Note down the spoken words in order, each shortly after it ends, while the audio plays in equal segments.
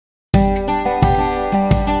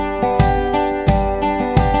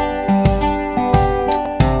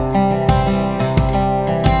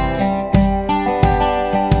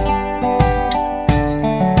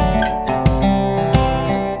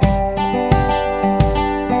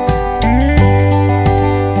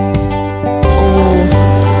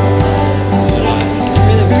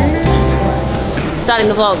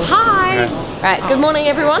starting the vlog. Hi! Okay. Right, good morning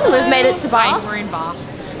everyone. We've made it to Bath. We're in Bath.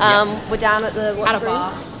 We're down at the At a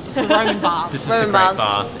bath. It's the Roman bath. This is Roman the great baths.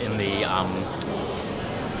 bath in the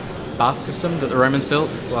bath system that the Romans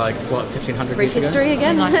built, like what, 1500 Brief years history ago?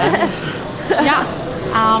 again. Like that.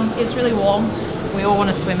 Yeah. It's really warm. We all want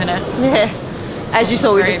to swim in it. Yeah. As you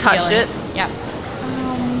saw, we Very just touched appealing. it.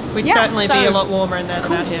 Yeah. We'd certainly be a lot warmer in there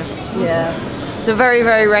than out here. Yeah. It's a very,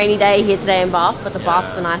 very rainy day here today in Bath, but the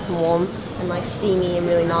baths are nice and warm and like steamy and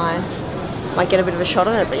really nice. Might get a bit of a shot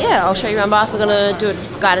on it, but yeah, I'll show you around Bath. We're gonna do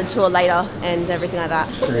a guided tour later and everything like that.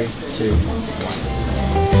 3, 2, 1.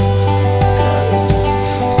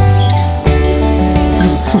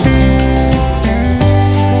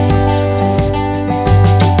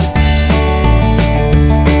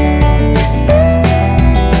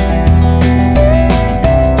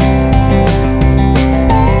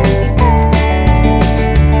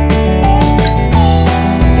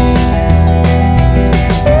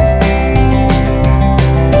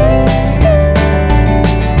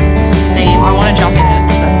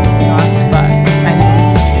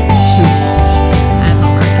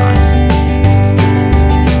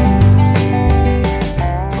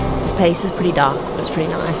 The place is pretty dark, but it's pretty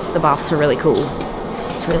nice. The baths are really cool.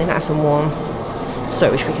 It's really nice and warm. So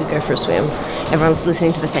wish we could go for a swim. Everyone's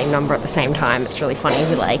listening to the same number at the same time. It's really funny.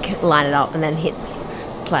 We like line it up and then hit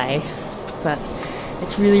play. But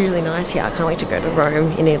it's really, really nice here. I can't wait to go to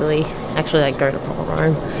Rome in Italy. Actually, like go to proper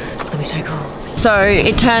Rome. It's gonna be so cool. So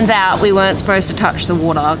it turns out we weren't supposed to touch the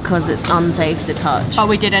water because it's unsafe to touch. Oh,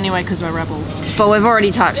 we did anyway because we're rebels. But we've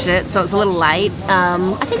already touched it, so it's a little late.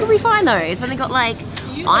 I think it'll be fine though. It's only got like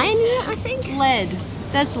iron in it, I think. Lead.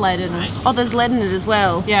 There's lead in it. Oh, there's lead in it as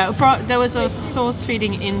well. Yeah, there was a source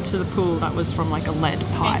feeding into the pool that was from like a lead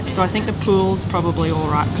pipe. So I think the pool's probably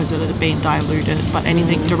alright because it had been diluted, but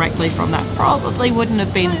anything directly from that probably wouldn't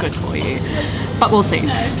have been good for you. But we'll see.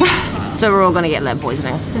 So we're all gonna get lead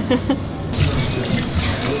poisoning.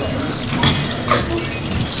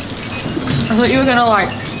 I thought you were gonna like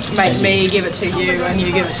make me give it to you and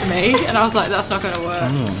you give it to me, and I was like, that's not gonna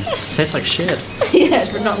work. Tastes like shit. Yeah.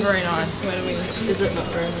 It's not very nice. Where do we? Is it not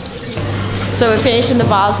very nice? So we're finished in the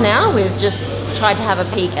baths now. We've just tried to have a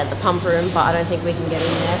peek at the pump room, but I don't think we can get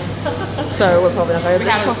in there. So we're probably not going to.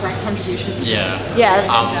 We had a great contribution. Yeah.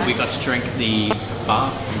 Yeah. We got to drink the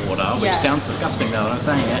bath water, which Yeah. sounds disgusting now that I'm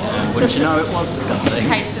saying it, and wouldn't you know it was disgusting. It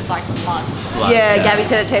tasted like blood. Blood, Yeah, Gabby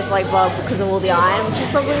said it tastes like blood because of all the iron, which is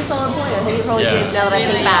probably a solid point. I think it probably Yeah. did now that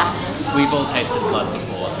I think back. We've all tasted blood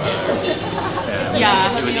before, so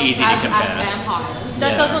Yeah, it was easy to as compare. vampires.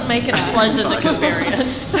 That Yeah. doesn't make it a pleasant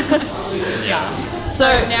experience. Yeah.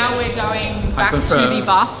 So now we're going back went to for- the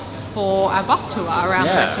bus for our bus tour around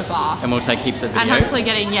the rest of Bath. And we'll take heaps of video. And hopefully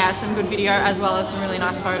getting, some good video as well as some really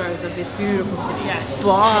nice photos of this beautiful city. Yes.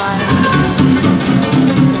 Bye.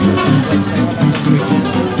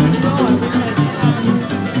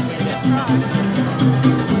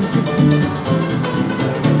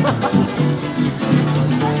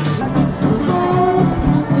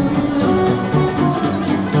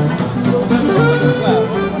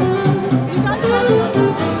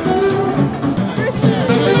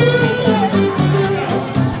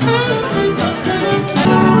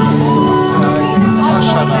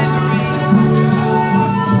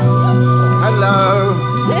 Hello.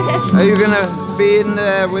 Are you gonna be in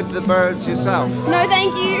there with the birds yourself? No,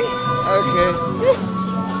 thank you. Okay.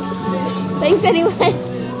 Thanks anyway.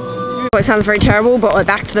 It sounds very terrible, but we're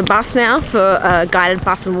back to the bus now for a guided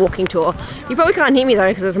bus and walking tour. You probably can't hear me though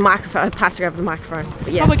because there's a microphone, a plastic over the microphone.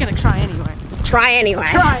 But yeah, But we're gonna try anyway. try anyway.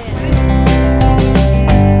 Try it.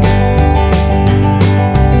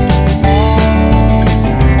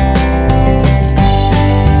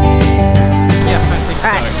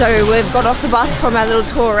 Alright, so we've got off the bus from our little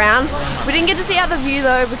tour around. We didn't get to see out the view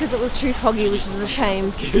though because it was too foggy, which is a shame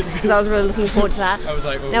because I was really looking forward to that.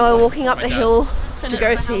 Now we're walking up the hill to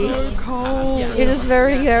go see. So cold. It is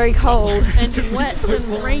very, very cold. And wet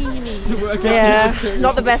and rainy. Yeah,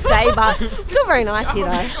 not the best day, but still very nice here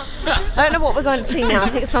though. I don't know what we're going to see now. I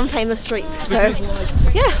think it's some famous streets. So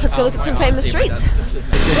yeah, let's go look at some famous streets.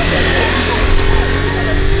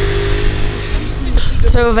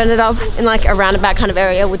 So we've ended up in like a roundabout kind of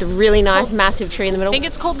area with a really nice massive tree in the middle. I think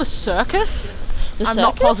it's called the Circus. The I'm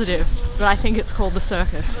not circus? positive, but I think it's called the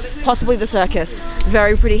Circus. Possibly the circus.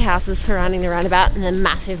 Very pretty houses surrounding the roundabout and a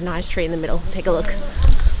massive nice tree in the middle. Take a look.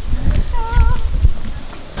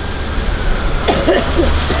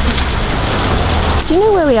 Do you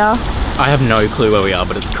know where we are? I have no clue where we are,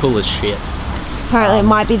 but it's cool as shit. Apparently it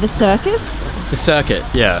might be the circus. The circuit,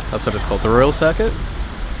 yeah, that's what it's called. The Royal Circuit?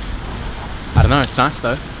 I don't know, it's nice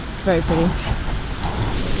though. Very pretty.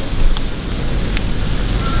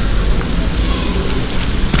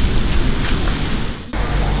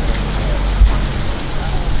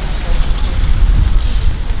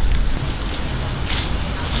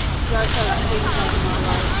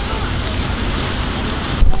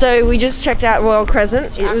 So we just checked out Royal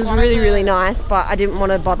Crescent. It was really, really nice, but I didn't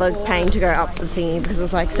want to bother paying to go up the thingy because it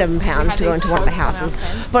was like £7 to go into one of the houses.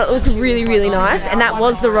 But it looked really, really nice, and that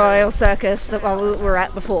was the Royal Circus that we were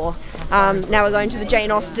at before. Now we're going to the Jane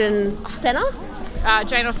Austen Centre.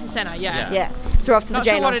 Jane Austen Centre, yeah. Yeah. So we're off to the Not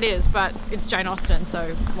Jane. sure what it is, but it's Jane Austen, so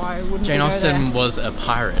why wouldn't Jane we go Austen there? was a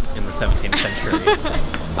pirate in the 17th century,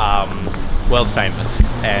 world famous,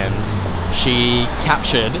 and she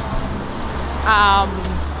captured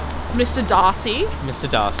Mr. Darcy. Mr.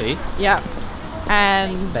 Darcy. Yeah.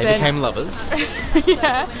 And They then, became lovers.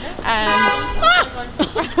 yeah.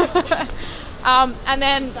 And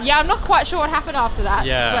then, yeah, I'm not quite sure what happened after that.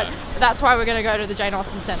 Yeah. But that's why we're going to go to the Jane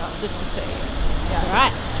Austen Centre, just to see. Yeah. All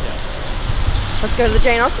right. Let's go to the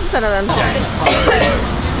Jane Austen Centre then.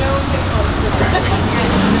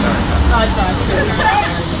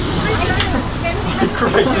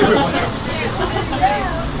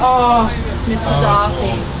 Oh, it's Mr.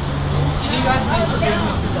 Darcy. Did you guys miss the big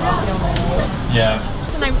Mr. Darcy on the wall? Yeah.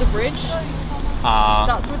 What's the name of the bridge?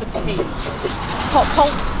 Starts with a P.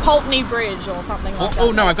 Pulteney Bridge or something like that.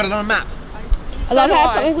 Oh no, I got it on a map. I love do how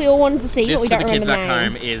I. something we all wanted to see, This but we for don't the kids remember the back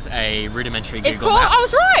name. home is a rudimentary It's Google called, Maps. I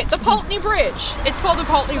was right, the Pulteney Bridge. It's called the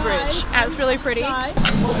Pulteney Bridge, and it's really pretty.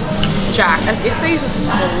 Jack, as if these are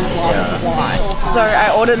small glasses of wine. So I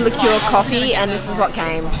ordered liqueur coffee, and this is what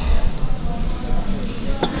came.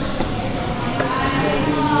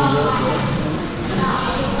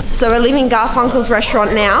 So we're leaving Garfunkel's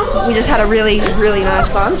restaurant now. We just had a really, really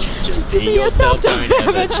nice lunch. Just be yourself, don't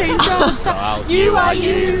ever change yourself. You are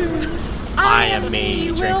you. I am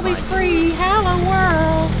me. Drink my free. Hello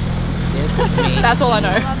world. This is me. That's all I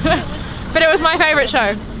know. But it was my favourite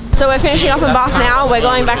show. So we're finishing up in Bath now. We're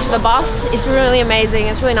going back to the bus. It's really amazing.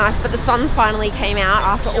 It's really nice. But the sun's finally came out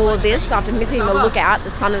after all of this. After missing the lookout,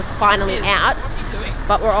 the sun is finally out.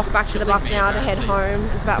 But we're off back to the bus now to head home.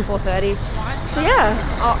 It's about 4:30. So yeah,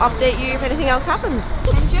 I'll update you if anything else happens.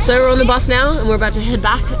 So we're on the bus now and we're about to head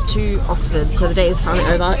back to Oxford. So the day is finally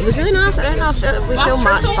over. It was really nice. I don't know if we filmed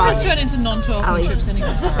much, but turn into non-talking Ali's trips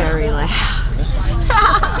anyway. very loud.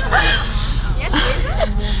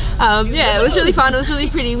 Yeah, it was really fun. It was really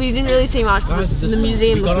pretty. We didn't really see much, but the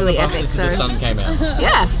museum looked really epic. So the sun came out.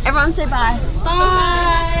 yeah, everyone say bye.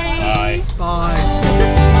 Bye. Bye.